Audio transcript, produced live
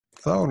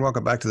Hello and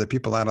welcome back to the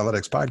People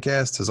Analytics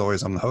Podcast. As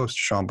always, I'm the host,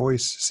 Sean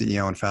Boyce,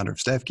 CEO and founder of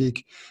Staff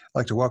Geek. I'd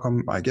like to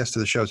welcome my guest to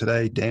the show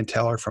today, Dan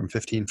Taylor from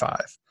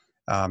 15Five.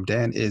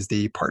 Dan is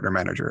the partner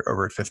manager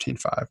over at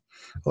 15Five.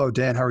 Hello,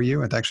 Dan. How are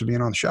you? And thanks for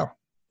being on the show.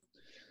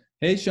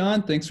 Hey,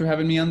 Sean. Thanks for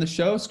having me on the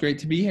show. It's great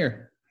to be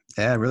here.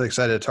 Yeah, I'm really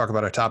excited to talk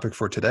about our topic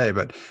for today.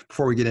 But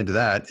before we get into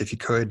that, if you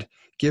could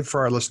give for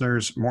our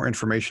listeners more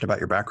information about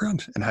your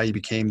background and how you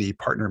became the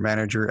partner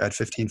manager at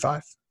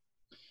 15Five.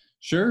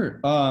 Sure.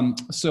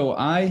 So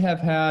I have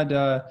had,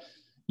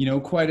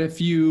 quite a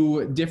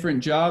few different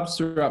jobs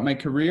throughout my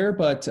career,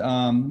 but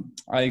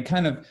I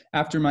kind of,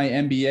 after my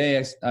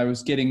MBA, I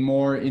was getting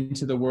more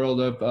into the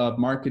world of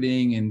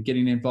marketing and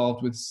getting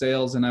involved with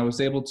sales, and I was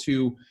able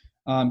to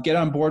get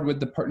on board with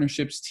the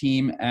partnerships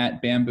team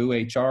at Bamboo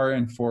HR.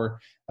 And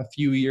for a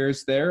few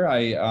years there,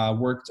 I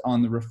worked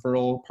on the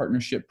referral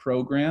partnership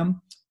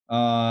program.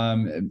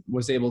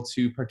 Was able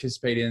to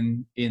participate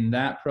in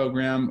that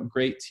program.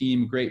 Great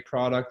team, great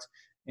product.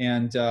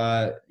 And,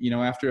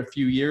 after a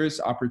few years,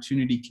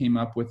 opportunity came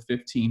up with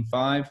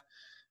 15Five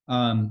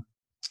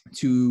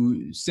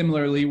to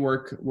similarly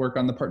work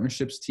on the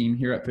partnerships team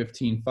here at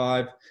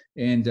 15Five.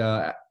 And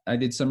I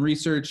did some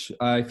research.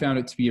 I found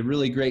it to be a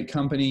really great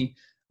company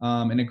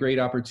and a great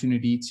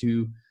opportunity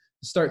to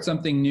start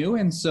something new.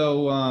 And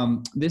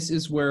so this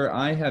is where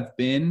I have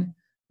been.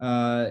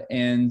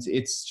 And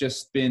it's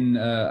just been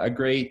a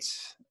great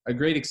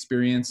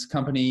experience.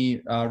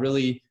 Company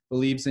really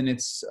believes in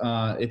its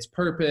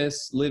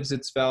purpose, lives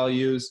its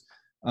values,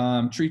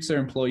 treats their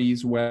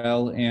employees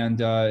well, and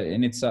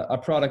it's a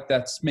product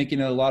that's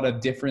making a lot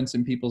of difference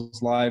in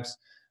people's lives,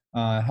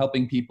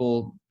 helping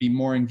people be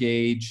more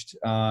engaged.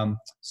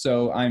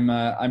 So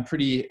I'm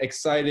pretty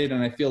excited,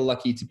 and I feel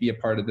lucky to be a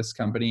part of this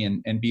company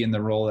and be in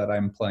the role that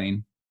I'm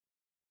playing.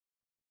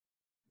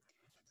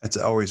 It's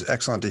always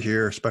excellent to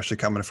hear, especially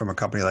coming from a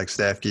company like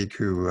Staff Geek,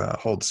 who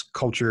holds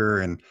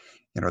culture and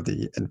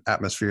the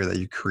atmosphere that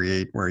you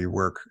create where you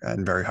work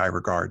in very high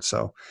regard.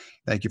 So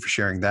thank you for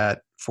sharing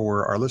that.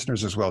 For our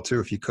listeners as well, too,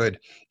 if you could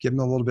give them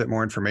a little bit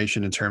more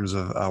information in terms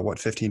of what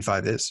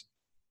 15Five is.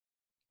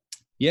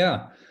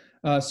 Yeah.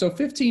 So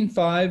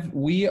 15Five,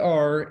 we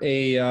are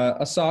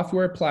a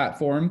software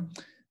platform,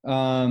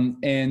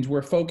 and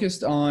we're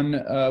focused on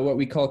what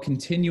we call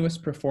continuous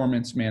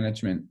performance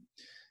management.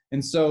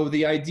 And so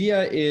the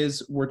idea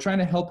is we're trying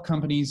to help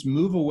companies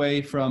move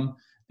away from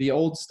the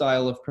old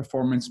style of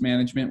performance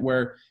management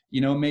where,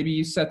 maybe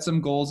you set some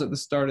goals at the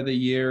start of the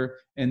year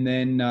and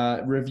then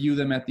review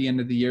them at the end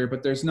of the year,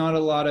 but there's not a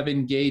lot of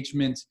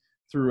engagement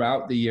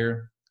throughout the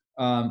year.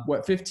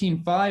 What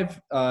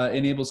 15Five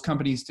enables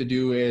companies to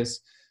do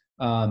is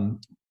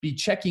be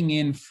checking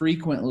in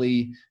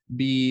frequently,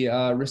 be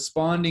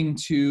responding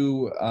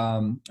to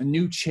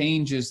new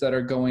changes that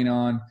are going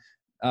on,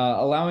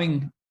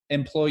 allowing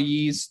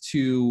employees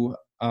to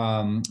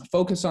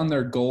focus on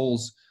their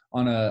goals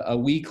on a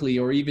weekly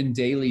or even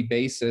daily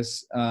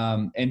basis,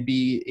 and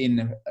be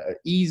in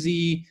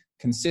easy,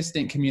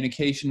 consistent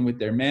communication with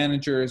their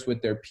managers,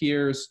 with their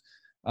peers,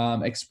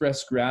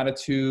 express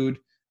gratitude,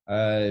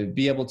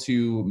 be able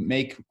to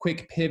make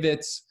quick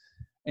pivots.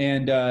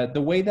 And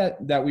the way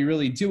that we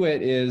really do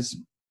it is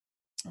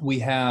we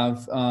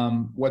have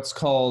what's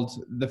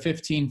called the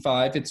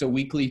 15Five. It's a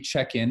weekly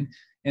check-in.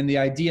 And the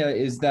idea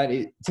is that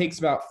it takes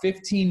about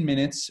 15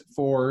 minutes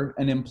for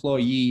an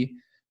employee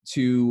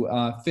to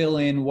fill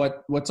in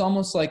what's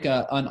almost like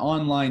an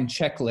online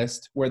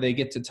checklist where they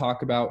get to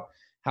talk about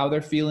how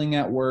they're feeling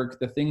at work,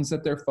 the things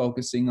that they're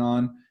focusing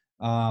on,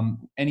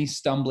 any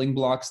stumbling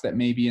blocks that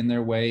may be in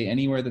their way,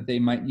 anywhere that they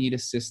might need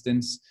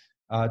assistance,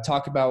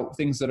 talk about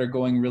things that are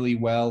going really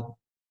well,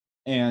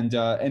 and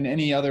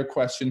any other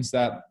questions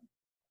that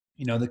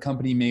the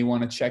company may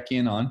want to check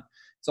in on.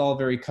 It's all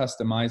very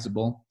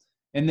customizable.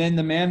 And then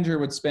the manager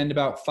would spend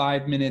about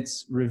 5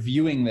 minutes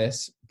reviewing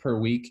this per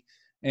week.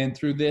 And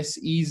through this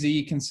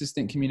easy,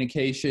 consistent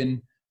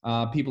communication,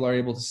 people are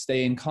able to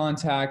stay in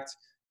contact.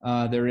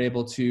 They're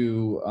able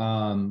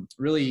to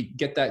really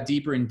get that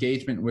deeper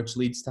engagement, which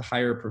leads to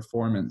higher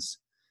performance.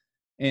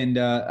 And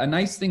a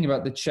nice thing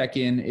about the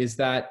check-in is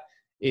that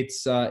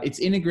it's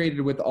integrated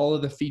with all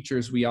of the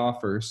features we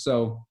offer.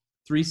 So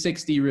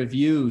 360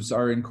 reviews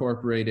are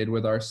incorporated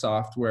with our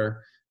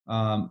software.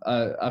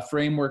 A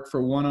framework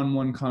for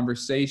one-on-one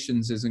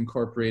conversations is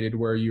incorporated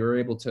where you're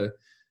able to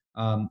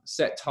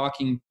set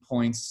talking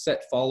points,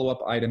 set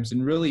follow-up items,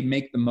 and really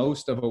make the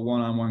most of a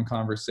one-on-one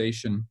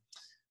conversation.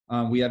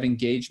 We have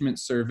engagement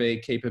survey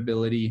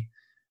capability.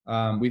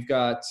 We've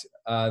got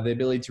the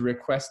ability to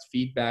request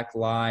feedback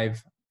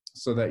live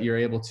so that you're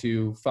able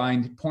to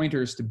find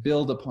pointers to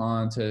build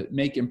upon, to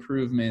make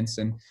improvements.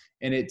 And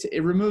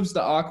it removes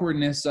the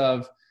awkwardness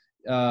of,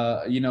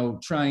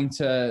 trying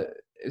to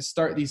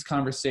start these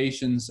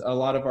conversations. A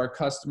lot of our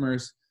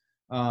customers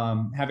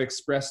have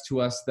expressed to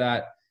us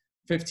that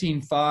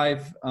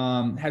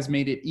 15Five has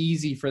made it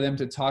easy for them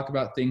to talk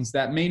about things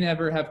that may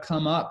never have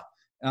come up,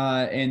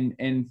 and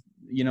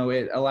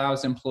it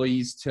allows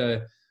employees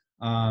to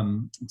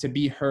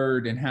be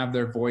heard and have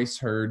their voice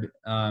heard.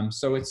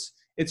 So it's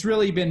it's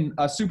really been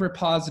a super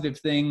positive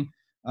thing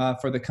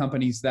for the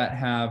companies that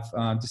have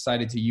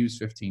decided to use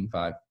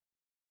 15Five.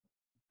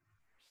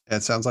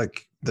 It sounds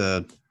like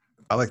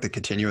I like the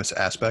continuous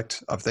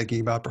aspect of thinking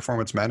about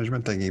performance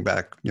management, thinking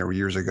back,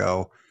 years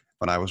ago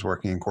when I was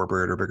working in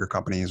corporate or bigger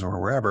companies or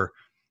wherever,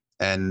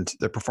 and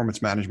the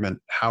performance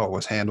management, how it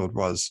was handled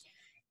was,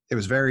 it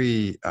was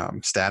very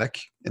static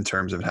in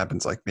terms of it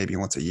happens like maybe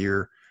once a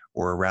year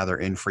or rather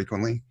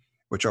infrequently,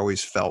 which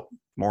always felt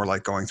more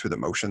like going through the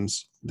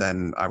motions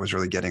than I was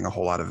really getting a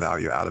whole lot of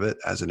value out of it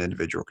as an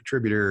individual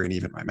contributor and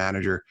even my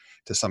manager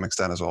to some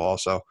extent as well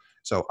also.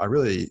 So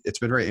it's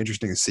been very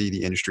interesting to see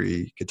the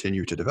industry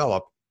continue to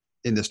develop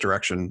in this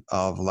direction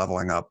of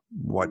leveling up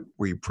what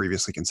we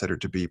previously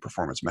considered to be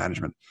performance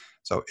management.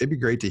 So it'd be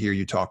great to hear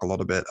you talk a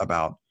little bit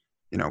about,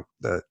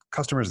 the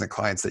customers and the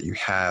clients that you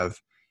have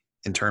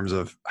in terms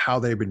of how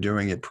they've been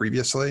doing it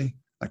previously,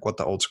 like what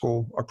the old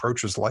school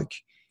approach was like,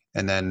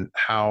 and then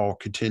how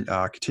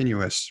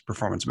continuous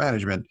performance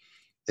management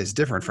is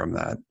different from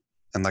that,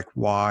 and like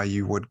why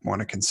you would want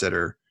to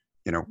consider,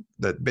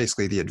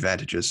 basically the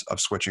advantages of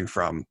switching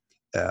from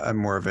a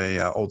more of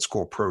a old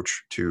school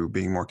approach to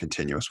being more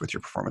continuous with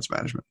your performance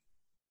management.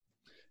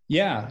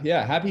 Yeah,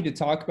 happy to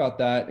talk about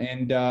that.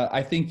 And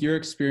I think your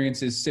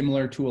experience is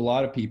similar to a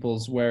lot of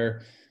people's,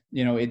 where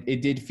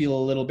it did feel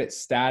a little bit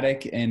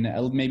static and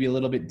maybe a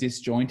little bit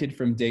disjointed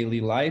from daily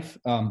life,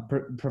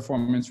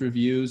 performance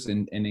reviews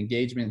and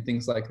engagement and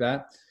things like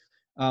that.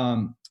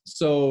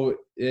 So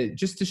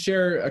just to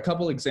share a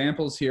couple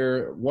examples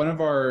here, one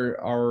of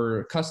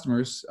our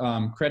customers,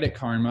 Credit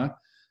Karma,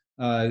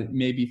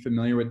 may be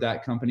familiar with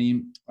that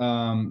company.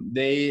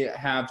 They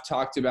have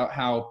talked about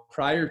how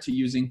prior to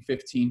using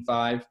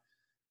 15Five,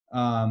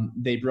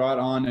 they brought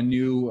on a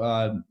new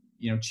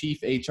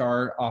chief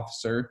HR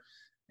officer.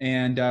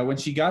 And when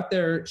she got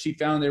there, she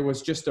found there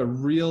was just a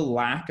real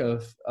lack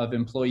of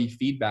employee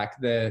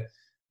feedback. The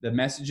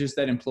messages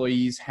that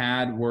employees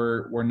had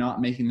were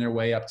not making their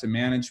way up to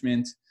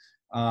management.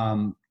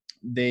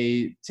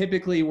 They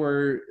typically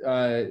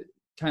were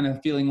kind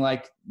of feeling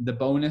like the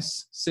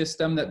bonus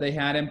system that they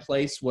had in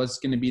place was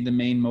going to be the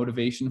main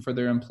motivation for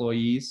their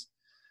employees.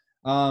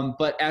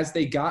 But as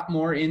they got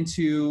more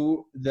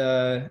into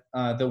the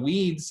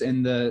weeds,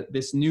 and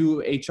this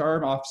new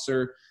HR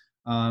officer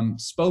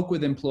spoke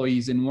with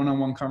employees in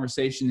one-on-one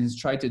conversation, has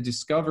tried to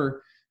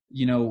discover,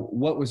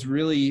 what was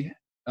really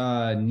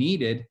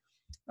needed.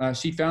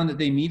 She found that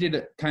they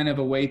needed kind of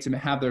a way to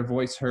have their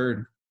voice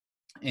heard,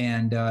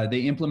 and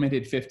they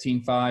implemented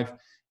 15Five,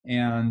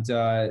 and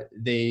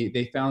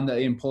they found that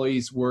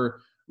employees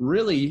were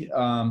really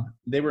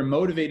they were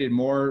motivated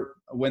more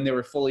when they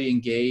were fully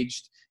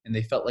engaged, and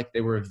they felt like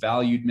they were a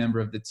valued member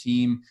of the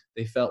team.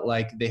 They felt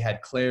like they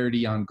had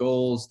clarity on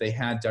goals, they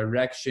had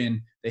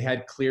direction, they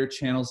had clear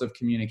channels of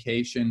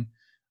communication.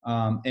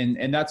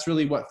 And that's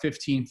really what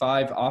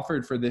 15Five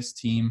offered for this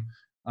team,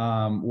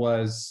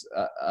 was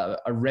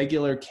a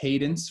regular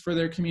cadence for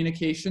their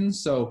communication.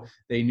 So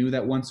they knew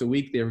that once a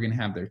week they were going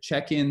to have their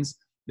check-ins,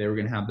 they were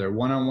going to have their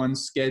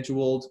one-on-ones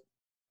scheduled,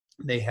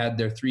 they had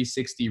their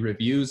 360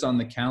 reviews on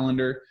the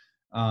calendar.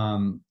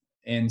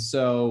 And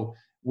so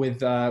with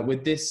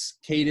this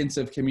cadence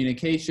of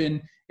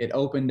communication, it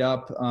opened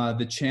up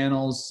the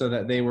channels so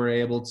that they were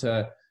able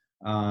to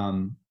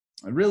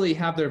really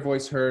have their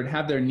voice heard,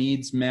 have their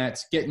needs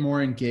met, get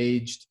more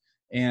engaged.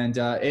 And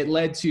it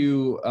led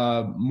to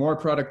more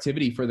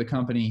productivity for the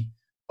company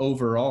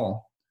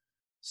overall.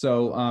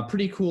 So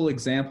pretty cool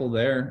example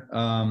there.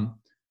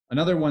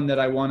 Another one that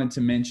I wanted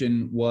to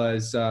mention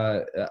was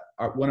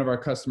one of our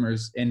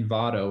customers,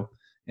 Envato.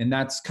 And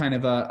that's kind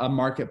of a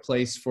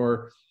marketplace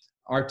for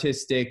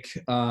artistic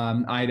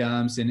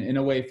items, and in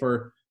a way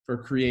for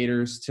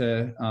creators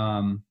to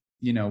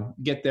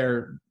get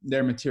their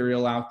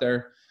material out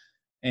there.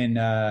 And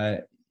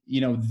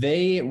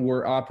they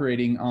were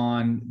operating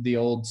on the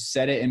old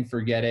set it and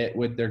forget it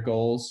with their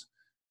goals.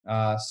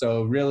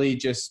 So really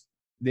just,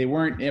 they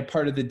weren't a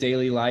part of the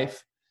daily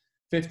life.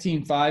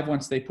 15Five,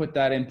 once they put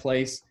that in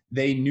place,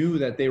 they knew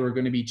that they were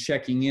going to be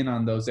checking in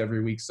on those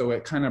every week. So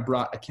it kind of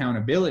brought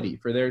accountability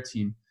for their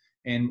team.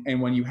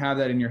 And when you have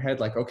that in your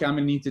head, like, okay, I'm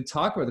going to need to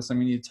talk about this. I'm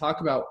going to need to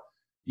talk about,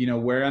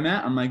 where I'm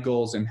at on my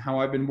goals and how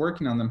I've been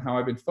working on them, how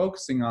I've been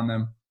focusing on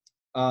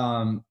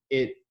them.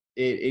 It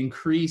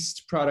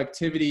increased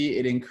productivity.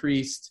 It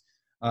increased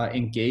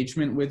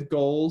engagement with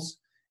goals.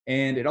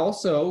 And it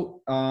also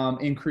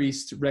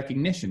increased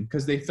recognition,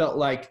 because they felt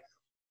like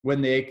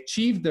when they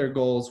achieved their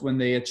goals, when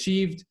they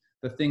achieved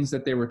the things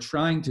that they were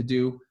trying to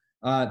do,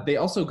 they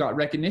also got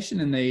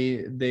recognition, and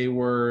they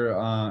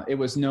were, it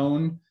was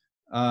known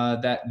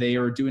that they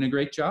are doing a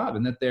great job,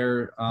 and that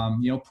they're,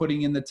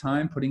 putting in the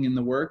time, putting in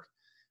the work.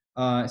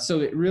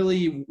 So it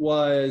really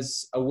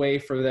was a way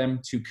for them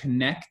to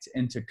connect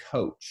and to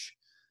coach.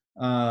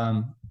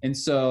 And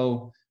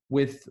so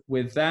with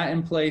that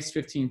in place,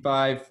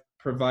 15Five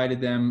provided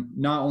them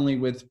not only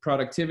with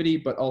productivity,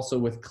 but also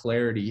with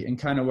clarity. And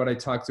kind of what I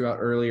talked about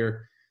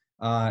earlier,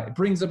 it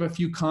brings up a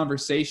few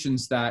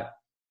conversations that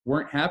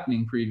weren't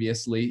happening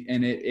previously,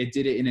 and it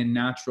did it in a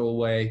natural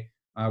way,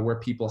 where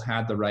people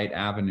had the right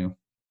avenue.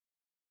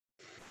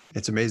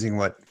 It's amazing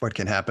what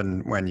can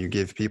happen when you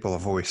give people a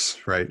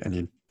voice, right? And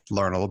you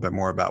learn a little bit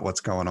more about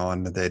what's going on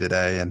in the day to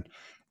day, and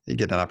you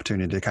get an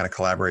opportunity to kind of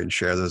collaborate and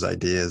share those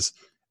ideas.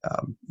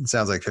 It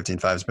sounds like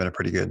 15Five has been a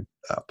pretty good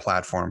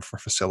platform for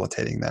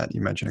facilitating that. You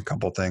mentioned a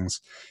couple of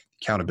things,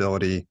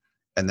 accountability,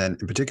 and then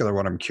in particular,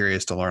 what I'm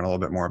curious to learn a little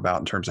bit more about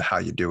in terms of how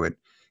you do it,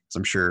 because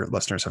I'm sure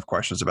listeners have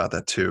questions about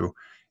that too.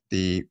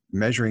 The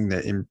measuring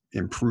the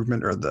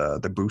improvement or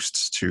the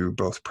boosts to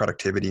both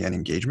productivity and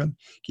engagement.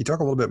 Can you talk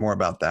a little bit more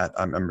about that?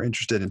 I'm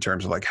interested in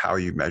terms of like how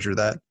you measure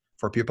that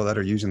for people that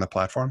are using the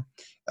platform,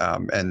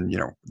 and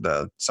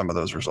some of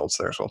those results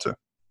there as well too.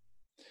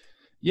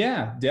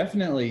 Yeah,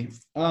 definitely.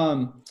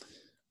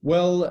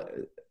 Well,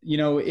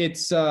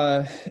 it's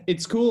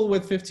cool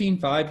with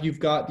 15Five. You've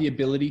got the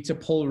ability to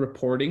pull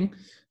reporting,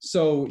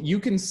 so you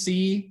can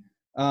see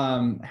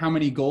how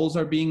many goals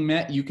are being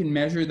met. You can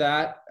measure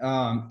that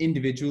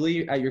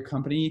individually at your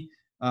company,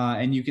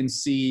 and you can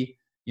see,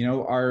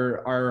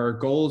 are our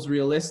goals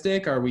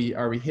realistic? Are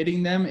we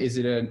hitting them? Is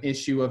it an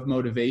issue of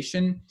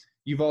motivation?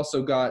 You've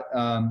also got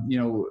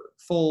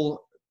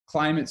full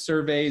climate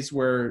surveys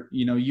where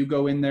you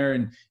go in there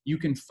and you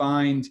can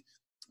find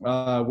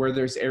where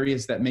there's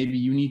areas that maybe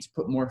you need to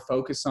put more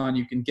focus on.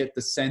 You can get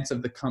the sense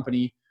of the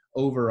company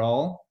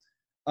overall.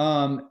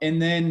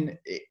 And then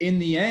in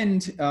the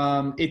end,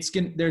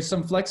 there's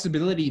some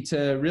flexibility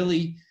to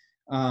really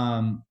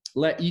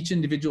let each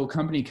individual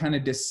company kind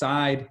of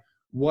decide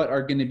what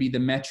are going to be the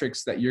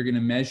metrics that you're going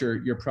to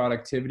measure your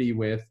productivity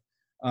with.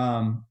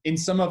 In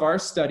some of our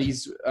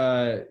studies,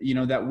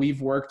 that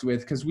we've worked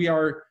with, because we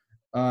are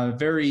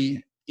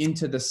very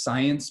into the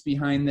science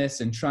behind this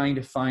and trying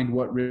to find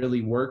what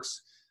really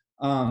works.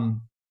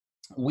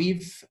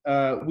 We've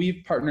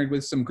partnered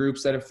with some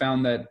groups that have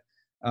found that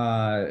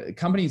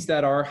companies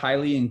that are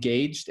highly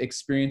engaged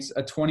experience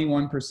a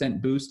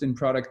 21% boost in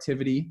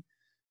productivity,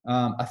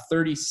 a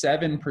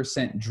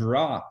 37%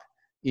 drop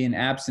in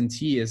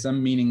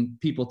absenteeism, meaning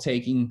people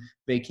taking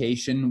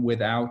vacation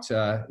without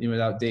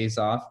days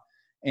off,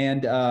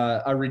 and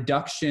a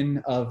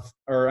reduction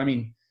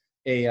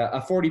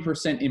a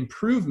 40%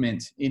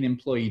 improvement in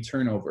employee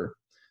turnover.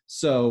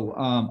 So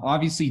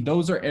obviously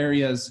those are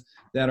areas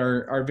that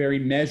are very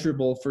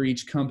measurable for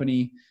each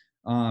company.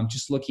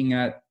 Just looking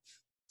at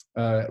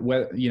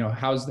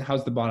how's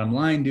the bottom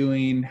line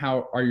doing?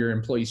 How are your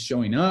employees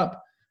showing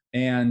up?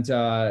 And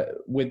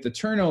with the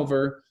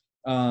turnover,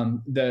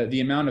 the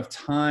amount of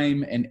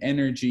time and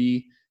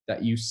energy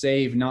that you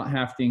save not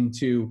having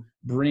to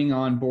bring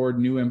on board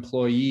new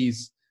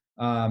employees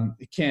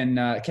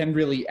can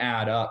really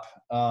add up.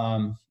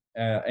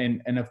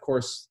 And of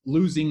course,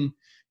 losing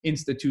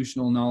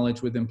institutional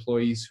knowledge with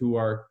employees who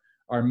are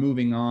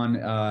moving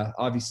on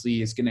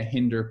obviously is going to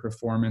hinder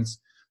performance.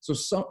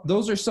 So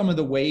those are some of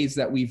the ways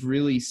that we've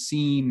really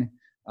seen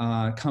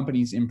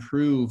companies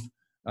improve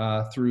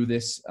through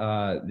this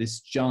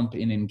jump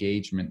in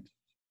engagement.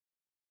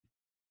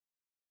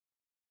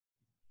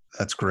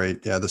 That's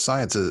great. Yeah, the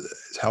science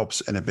helps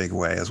in a big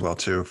way as well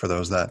too for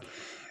those that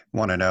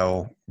want to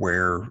know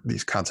where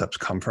these concepts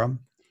come from,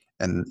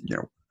 and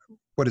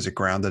what is it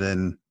grounded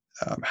in.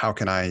 How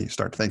can I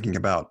start thinking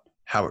about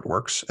how it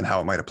works and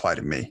how it might apply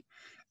to me?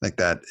 I think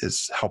that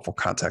is helpful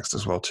context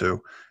as well too.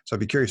 So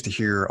I'd be curious to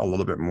hear a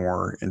little bit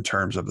more in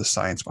terms of the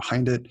science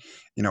behind it,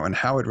 and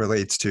how it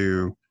relates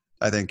to,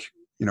 I think,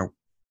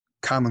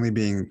 commonly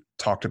being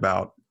talked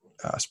about,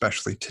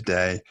 especially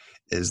today,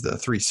 is the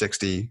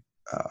 360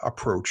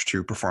 approach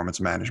to performance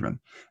management.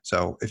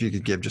 So if you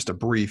could give just a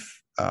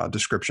brief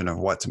description of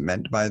what's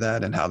meant by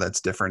that and how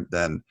that's different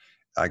than,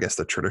 I guess,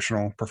 the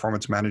traditional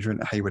performance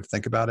management, how you would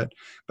think about it.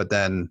 But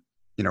then,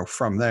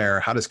 from there,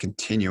 how does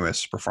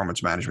continuous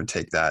performance management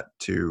take that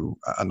to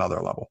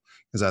another level?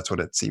 Because that's what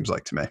it seems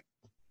like to me.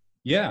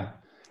 Yeah.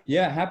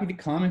 Happy to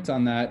comment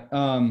on that.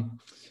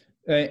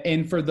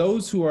 And for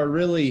those who are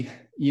really,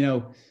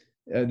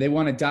 they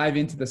want to dive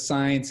into the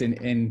science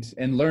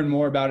and learn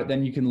more about it,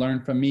 then you can learn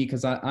from me,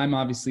 because I'm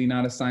obviously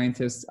not a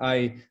scientist.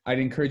 I'd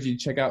encourage you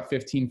to check out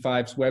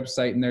 15Five's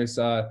website, and there's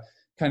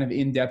kind of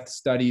in-depth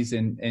studies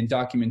and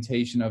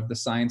documentation of the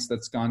science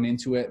that's gone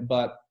into it.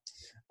 But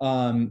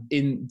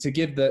to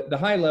give the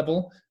high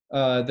level,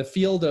 the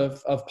field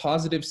of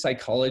positive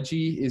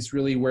psychology is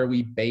really where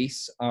we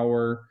base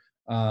our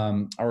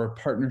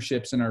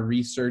partnerships and our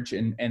research,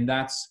 and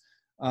that's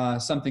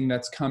something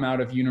that's come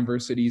out of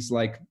universities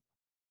like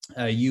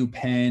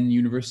UPenn,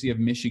 University of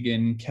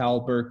Michigan, Cal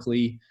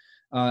Berkeley,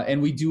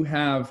 and we do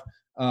have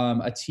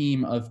a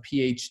team of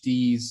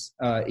PhDs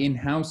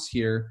in-house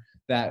here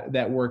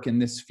that work in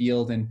this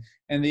field,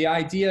 and the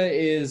idea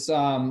is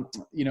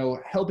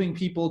helping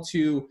people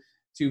to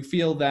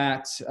feel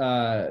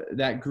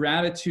that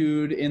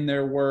gratitude in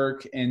their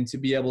work, and to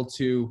be able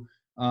to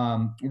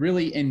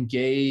really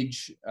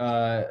engage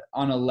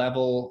on a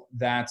level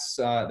that's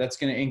going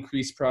to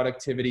increase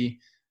productivity.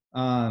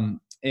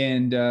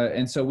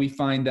 And so we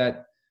find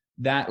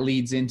that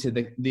leads into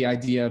the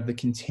idea of the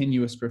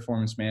continuous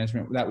performance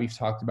management that we've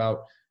talked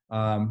about.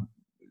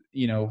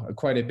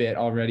 quite a bit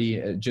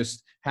already.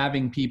 Just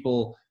having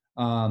people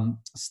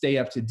stay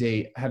up to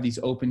date, have these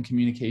open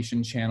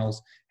communication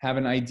channels, have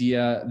an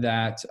idea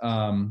that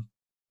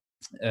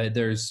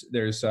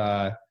there's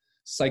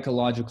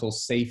psychological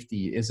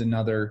safety is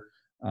another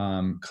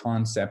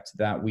concept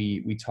that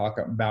we talk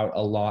about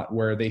a lot,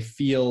 where they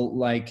feel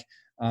like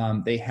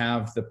they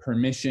have the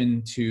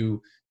permission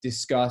to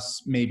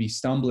discuss maybe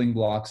stumbling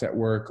blocks at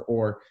work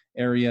or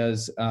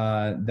areas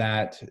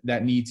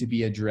that need to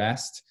be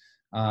addressed.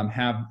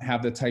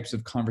 Have the types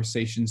of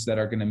conversations that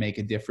are going to make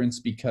a difference,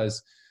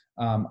 because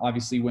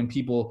obviously when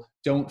people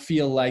don't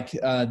feel like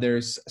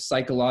there's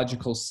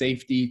psychological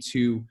safety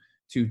to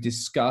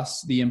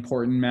discuss the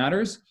important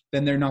matters,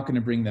 then they're not going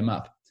to bring them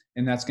up,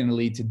 and that's going to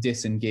lead to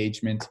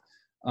disengagement.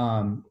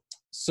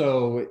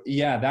 So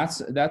yeah,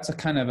 that's a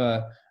kind of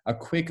a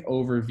quick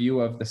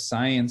overview of the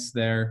science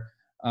there.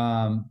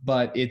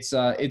 But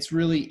it's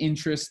really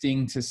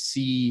interesting to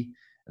see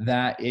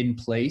that in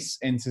place,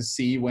 and to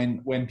see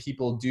when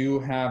people do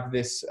have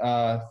this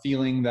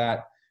feeling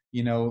that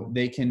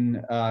they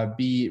can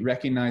be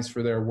recognized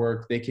for their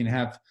work, they can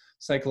have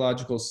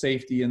psychological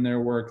safety in their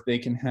work, they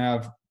can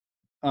have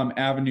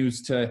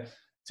avenues to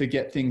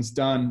get things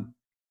done,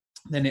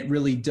 then it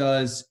really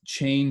does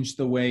change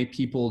the way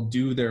people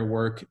do their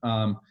work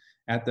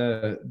at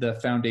the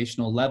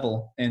foundational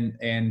level,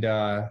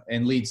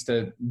 and leads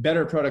to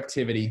better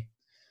productivity.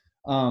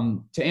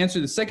 To answer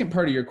the second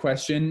part of your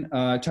question,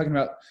 talking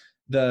about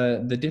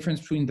the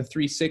difference between the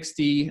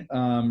 360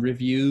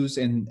 reviews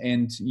and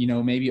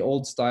maybe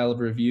old style of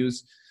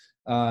reviews.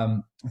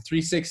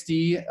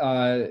 360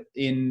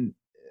 in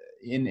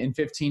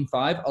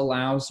 15Five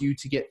allows you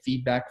to get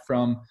feedback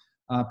from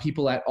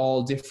people at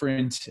all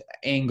different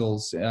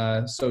angles.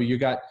 So you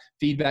got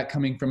feedback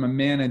coming from a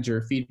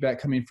manager, feedback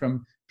coming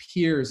from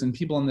peers and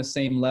people on the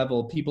same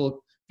level,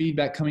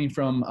 feedback coming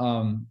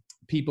from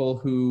people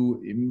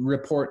who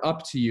report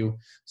up to you.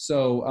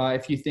 So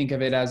if you think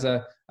of it as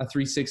a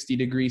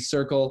 360-degree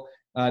circle,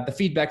 the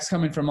feedback's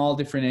coming from all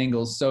different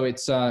angles. So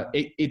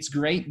it's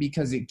great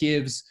because it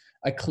gives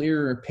a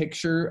clearer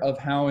picture of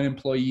how an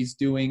employee is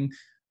doing.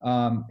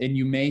 And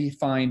you may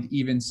find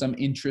even some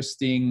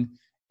interesting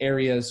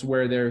areas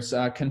where there's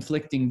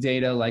conflicting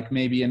data, like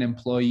maybe an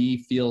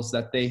employee feels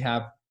that they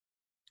have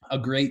a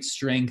great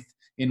strength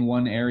in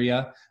one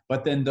area,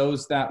 but then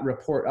those that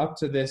report up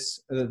to this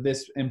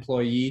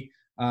employee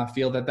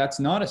feel that that's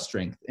not a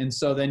strength. And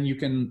so then you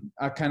can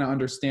kind of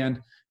understand,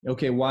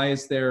 okay, why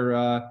is there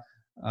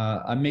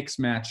a mix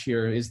match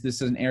here? Is this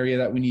an area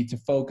that we need to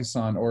focus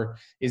on? Or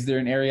is there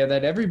an area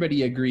that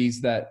everybody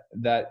agrees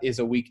that is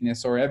a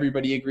weakness, or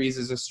everybody agrees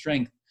is a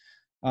strength?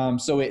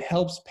 So it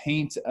helps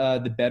paint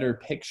the better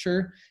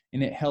picture,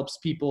 and it helps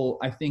people,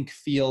 I think,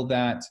 feel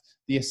that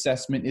the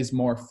assessment is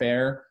more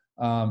fair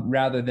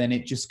rather than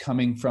it just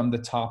coming from the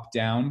top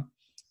down.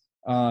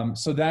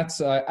 So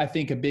that's, I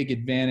think, a big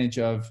advantage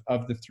of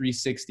the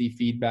 360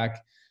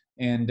 feedback.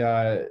 And,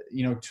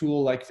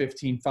 tool like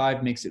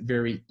 15Five makes it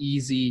very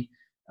easy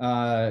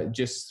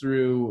just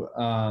through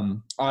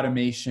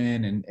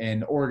automation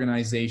and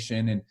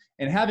organization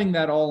and having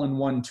that all in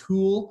one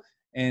tool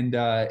and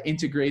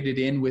integrated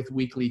in with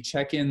weekly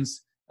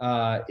check-ins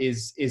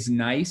is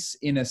nice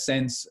in a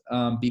sense,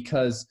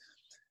 because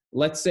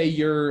let's say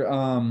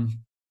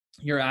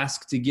you're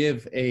asked to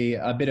give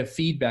a bit of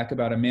feedback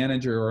about a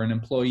manager or an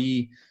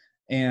employee,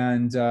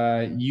 and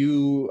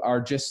you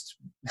are just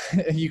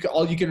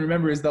all you can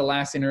remember is the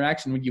last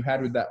interaction when you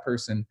had with that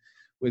person.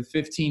 With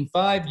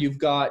 15Five, you've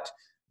got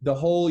the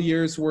whole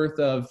year's worth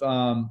of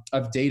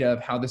data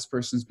of how this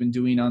person's been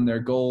doing on their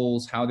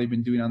goals, how they've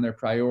been doing on their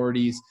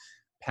priorities,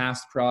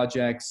 past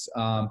projects,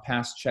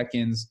 past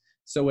check-ins.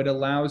 So it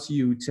allows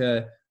you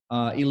to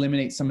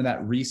eliminate some of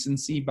that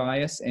recency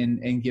bias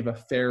and give a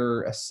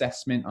fairer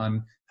assessment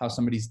on how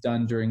somebody's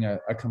done during a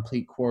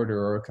complete quarter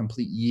or a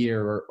complete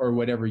year or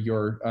whatever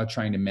you're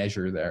trying to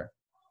measure there.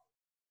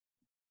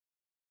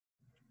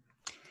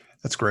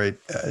 That's great,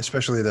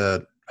 especially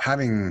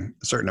having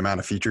a certain amount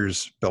of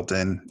features built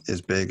in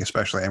is big,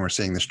 especially, and we're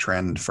seeing this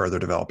trend further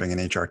developing in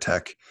HR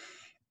tech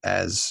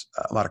as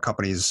a lot of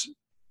companies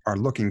are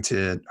looking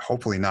to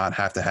hopefully not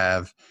have to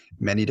have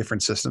many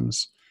different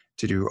systems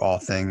to do all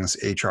things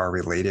HR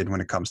related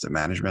when it comes to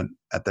management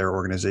at their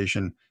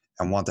organization,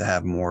 and want to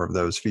have more of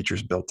those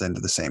features built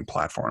into the same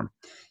platform.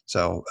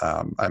 So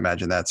I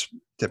imagine that's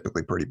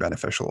typically pretty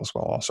beneficial as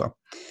well also.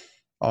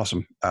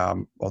 Awesome.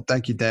 Well,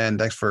 thank you, Dan.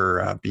 Thanks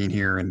for being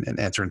here and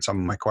answering some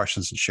of my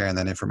questions and sharing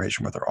that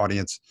information with our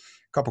audience.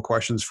 A couple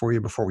questions for you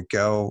before we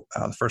go.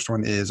 The first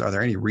one is, are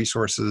there any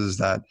resources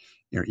that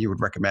you would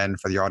recommend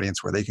for the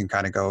audience where they can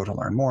kind of go to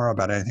learn more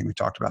about anything we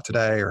talked about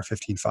today, or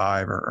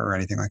 15Five or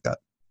anything like that?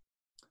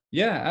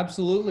 Yeah,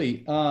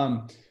 absolutely.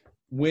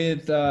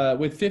 With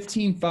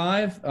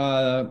 15Five,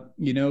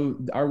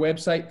 our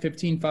website,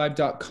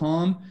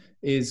 15five.com,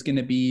 is going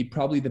to be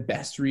probably the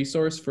best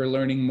resource for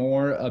learning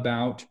more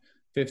about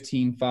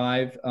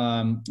 15Five.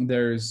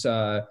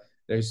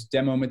 There's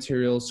demo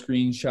material,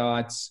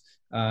 screenshots,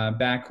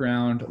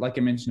 background. Like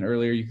I mentioned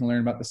earlier, you can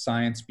learn about the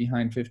science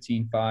behind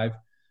 15Five.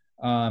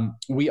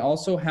 We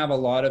also have a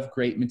lot of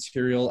great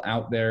material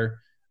out there,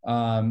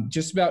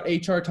 just about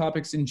HR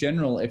topics in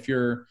general. If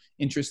you're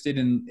interested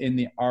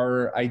in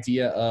our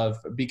idea of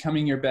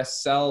becoming your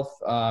best self,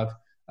 of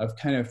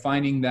kind of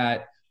finding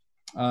that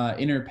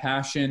inner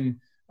passion,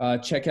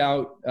 check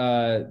out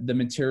the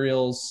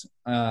materials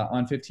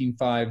on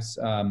 15Five's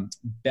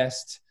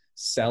best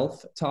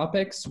self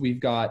topics. We've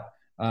got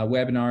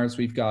webinars,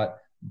 we've got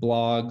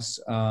blogs,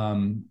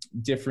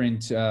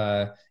 different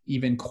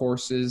even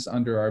courses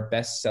under our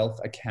Best Self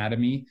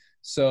Academy.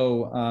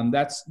 So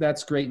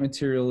that's great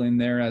material in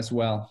there as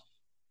well.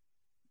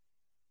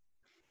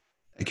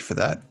 Thank you for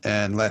that.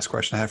 And last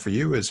question I have for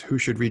you is, who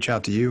should reach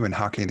out to you and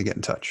how can they get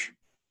in touch?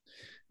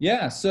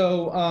 Yeah,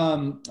 so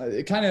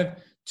kind of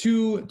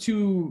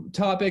two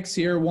topics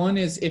here. One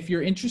is, if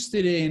you're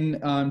interested in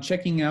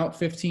checking out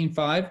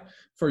 15Five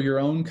for your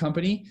own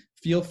company,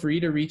 feel free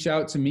to reach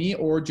out to me,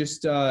 or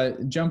just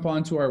jump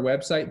onto our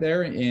website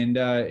there,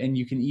 and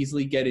you can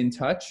easily get in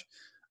touch.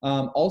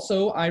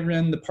 Also, I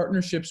run the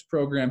partnerships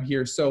program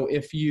here. So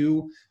if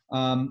you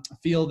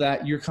feel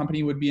that your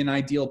company would be an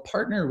ideal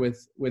partner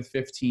with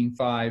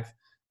 15Five,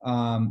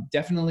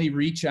 definitely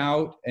reach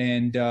out.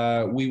 And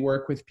we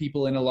work with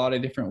people in a lot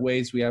of different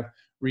ways. We have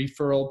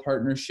referral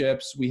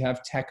partnerships, we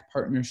have tech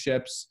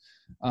partnerships.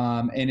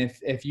 And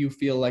if you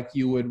feel like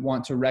you would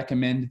want to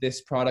recommend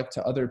this product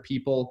to other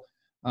people,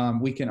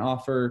 we can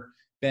offer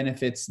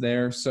benefits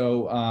there.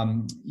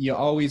 So you're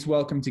always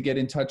welcome to get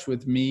in touch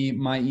with me.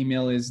 My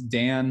email is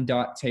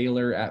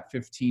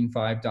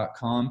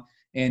dan.taylor@15five.com.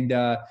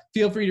 And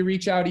feel free to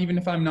reach out. Even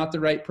if I'm not the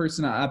right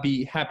person, I'll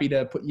be happy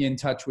to put you in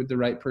touch with the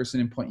right person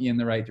and point you in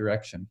the right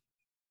direction.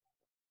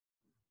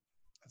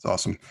 That's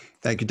awesome.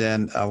 Thank you,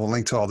 Dan. We'll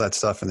link to all that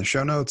stuff in the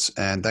show notes.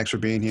 And thanks for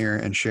being here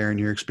and sharing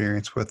your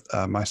experience with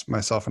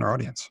myself and our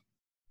audience.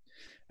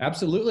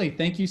 Absolutely.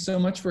 Thank you so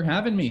much for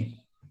having me.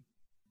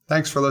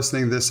 Thanks for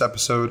listening to this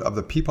episode of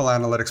the People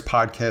Analytics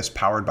Podcast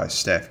powered by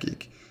Staff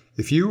Geek.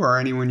 If you or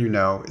anyone you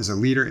know is a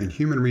leader in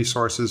human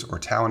resources or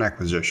talent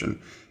acquisition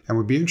and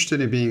would be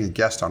interested in being a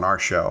guest on our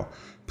show,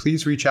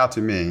 please reach out to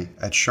me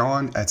at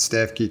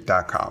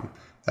Sean@staffgeek.com.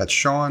 That's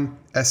Sean,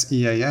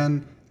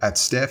 SEAN, at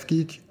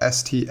staffgeek,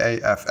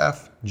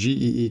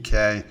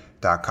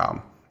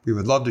 STAFFGEEK.com. We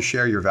would love to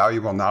share your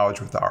valuable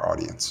knowledge with our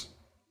audience.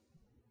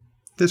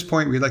 At this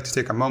point, we'd like to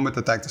take a moment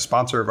to thank the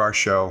sponsor of our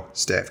show,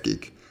 Staff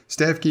Geek.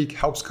 Staff Geek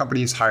helps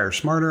companies hire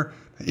smarter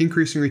by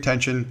increasing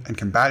retention and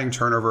combating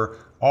turnover,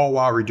 all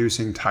while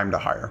reducing time to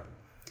hire.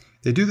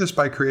 They do this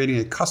by creating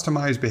a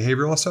customized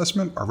behavioral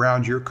assessment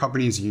around your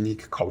company's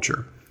unique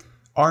culture.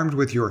 Armed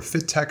with your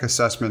Fit Tech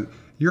assessment,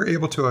 you're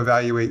able to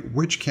evaluate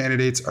which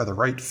candidates are the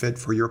right fit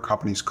for your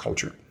company's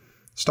culture.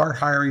 Start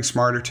hiring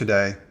smarter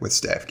today with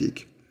Staff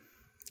Geek.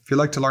 If you'd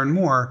like to learn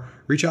more,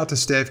 reach out to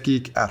Staff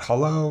Geek at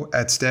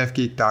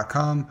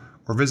hello@staffgeek.com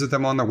or visit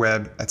them on the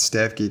web at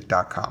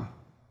staffgeek.com.